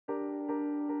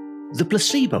The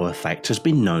placebo effect has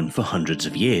been known for hundreds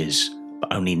of years,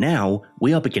 but only now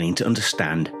we are beginning to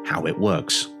understand how it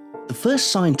works. The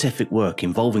first scientific work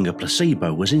involving a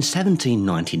placebo was in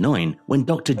 1799 when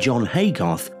Dr. John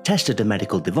Haygarth tested a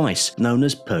medical device known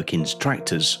as Perkins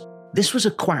tractors. This was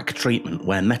a quack treatment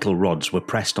where metal rods were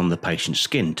pressed on the patient's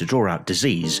skin to draw out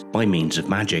disease by means of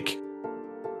magic.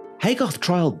 Haygarth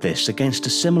trialled this against a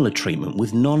similar treatment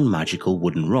with non-magical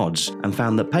wooden rods and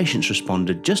found that patients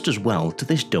responded just as well to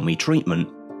this dummy treatment.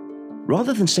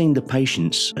 Rather than seeing the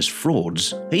patients as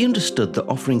frauds, he understood that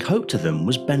offering hope to them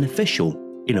was beneficial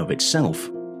in of itself.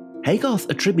 Haygarth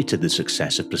attributed the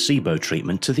success of placebo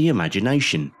treatment to the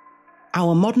imagination.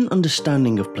 Our modern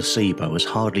understanding of placebo has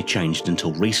hardly changed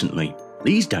until recently.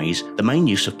 These days, the main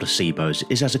use of placebos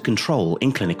is as a control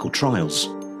in clinical trials.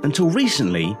 Until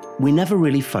recently, we never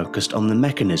really focused on the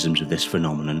mechanisms of this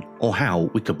phenomenon or how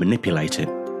we could manipulate it.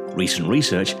 Recent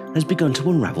research has begun to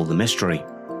unravel the mystery.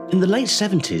 In the late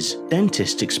 70s,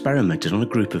 dentists experimented on a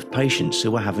group of patients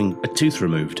who were having a tooth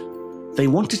removed. They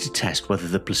wanted to test whether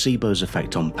the placebo's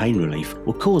effect on pain relief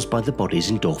were caused by the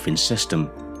body's endorphin system,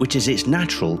 which is its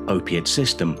natural opiate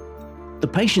system. The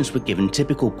patients were given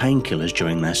typical painkillers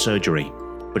during their surgery.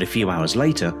 But a few hours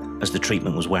later, as the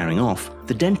treatment was wearing off,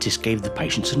 the dentist gave the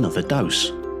patients another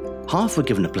dose. Half were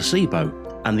given a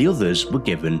placebo, and the others were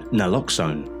given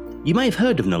naloxone. You may have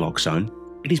heard of naloxone.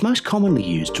 It is most commonly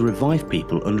used to revive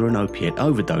people under an opiate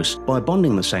overdose by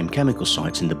bonding the same chemical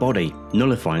sites in the body,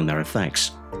 nullifying their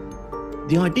effects.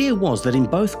 The idea was that in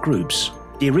both groups,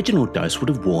 the original dose would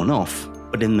have worn off,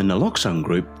 but in the naloxone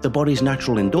group, the body's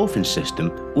natural endorphin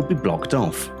system would be blocked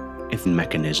off. If the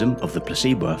mechanism of the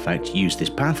placebo effect used this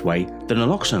pathway, the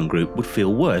naloxone group would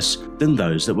feel worse than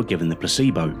those that were given the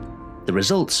placebo. The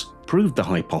results proved the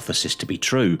hypothesis to be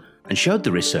true and showed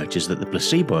the researchers that the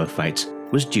placebo effect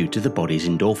was due to the body's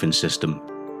endorphin system.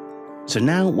 So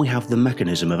now we have the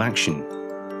mechanism of action.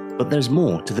 But there's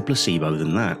more to the placebo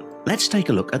than that. Let's take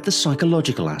a look at the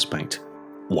psychological aspect.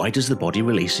 Why does the body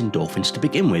release endorphins to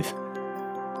begin with?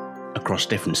 Across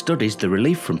different studies, the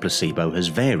relief from placebo has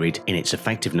varied in its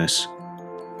effectiveness.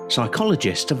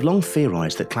 Psychologists have long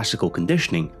theorized that classical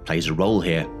conditioning plays a role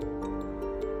here.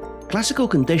 Classical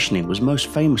conditioning was most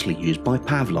famously used by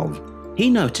Pavlov. He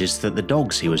noticed that the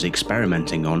dogs he was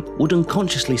experimenting on would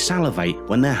unconsciously salivate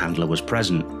when their handler was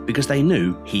present because they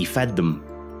knew he fed them.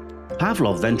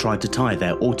 Pavlov then tried to tie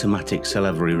their automatic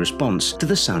salivary response to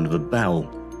the sound of a bell.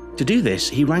 To do this,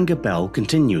 he rang a bell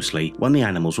continuously when the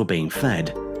animals were being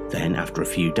fed. Then, after a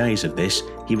few days of this,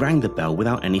 he rang the bell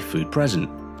without any food present.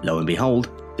 Lo and behold,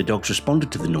 the dogs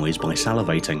responded to the noise by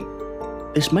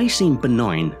salivating. This may seem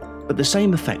benign, but the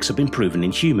same effects have been proven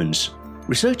in humans.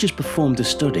 Researchers performed a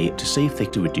study to see if they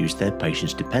could reduce their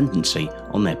patients' dependency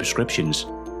on their prescriptions.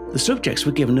 The subjects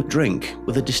were given a drink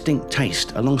with a distinct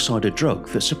taste alongside a drug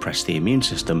that suppressed the immune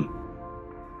system.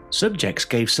 Subjects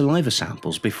gave saliva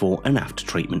samples before and after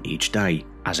treatment each day.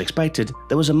 As expected,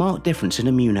 there was a marked difference in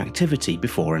immune activity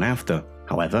before and after.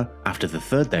 However, after the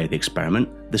third day of the experiment,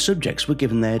 the subjects were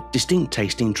given their distinct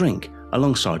tasting drink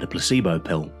alongside a placebo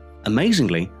pill.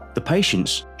 Amazingly, the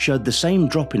patients showed the same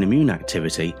drop in immune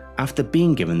activity after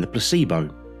being given the placebo.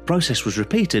 The process was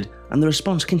repeated and the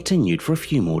response continued for a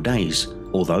few more days,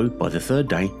 although by the third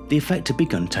day the effect had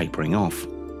begun tapering off.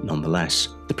 Nonetheless,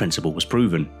 the principle was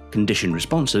proven. Conditioned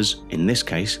responses, in this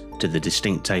case to the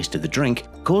distinct taste of the drink,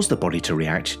 caused the body to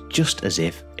react just as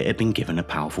if it had been given a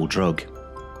powerful drug.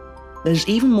 There's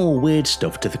even more weird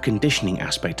stuff to the conditioning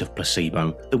aspect of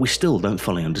placebo that we still don't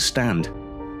fully understand.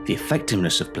 The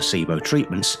effectiveness of placebo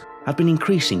treatments have been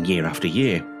increasing year after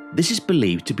year. This is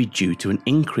believed to be due to an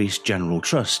increased general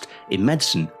trust in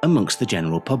medicine amongst the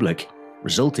general public,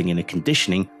 resulting in a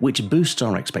conditioning which boosts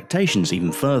our expectations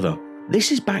even further.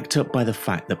 This is backed up by the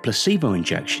fact that placebo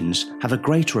injections have a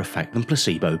greater effect than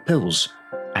placebo pills,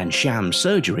 and sham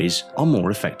surgeries are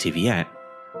more effective yet.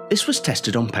 This was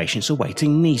tested on patients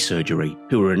awaiting knee surgery,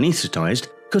 who were anaesthetised,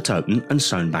 cut open and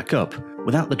sewn back up,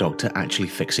 without the doctor actually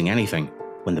fixing anything.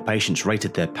 When the patients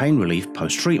rated their pain relief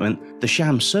post-treatment, the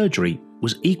sham surgery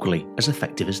was equally as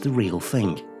effective as the real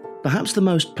thing. Perhaps the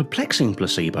most perplexing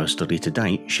placebo study to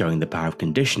date showing the power of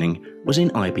conditioning was in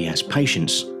IBS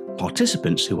patients.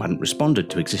 Participants who hadn't responded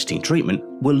to existing treatment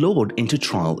were lured into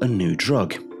trial a new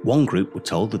drug. One group were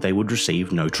told that they would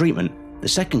receive no treatment. The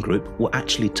second group were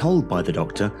actually told by the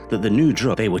doctor that the new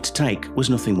drug they were to take was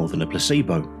nothing more than a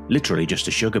placebo, literally just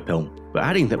a sugar pill, but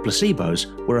adding that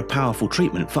placebos were a powerful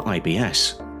treatment for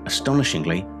IBS.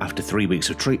 Astonishingly, after 3 weeks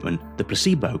of treatment, the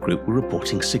placebo group were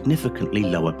reporting significantly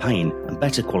lower pain and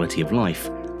better quality of life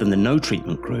than the no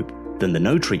treatment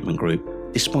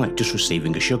group, despite just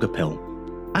receiving a sugar pill.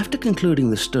 After concluding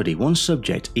the study, one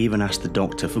subject even asked the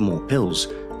doctor for more pills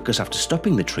because after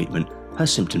stopping the treatment, her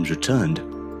symptoms returned.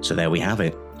 So there we have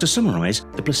it. To summarise,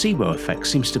 the placebo effect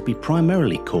seems to be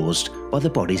primarily caused by the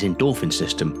body's endorphin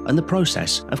system and the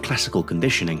process of classical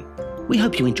conditioning. We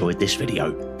hope you enjoyed this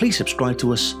video. Please subscribe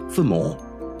to us for more.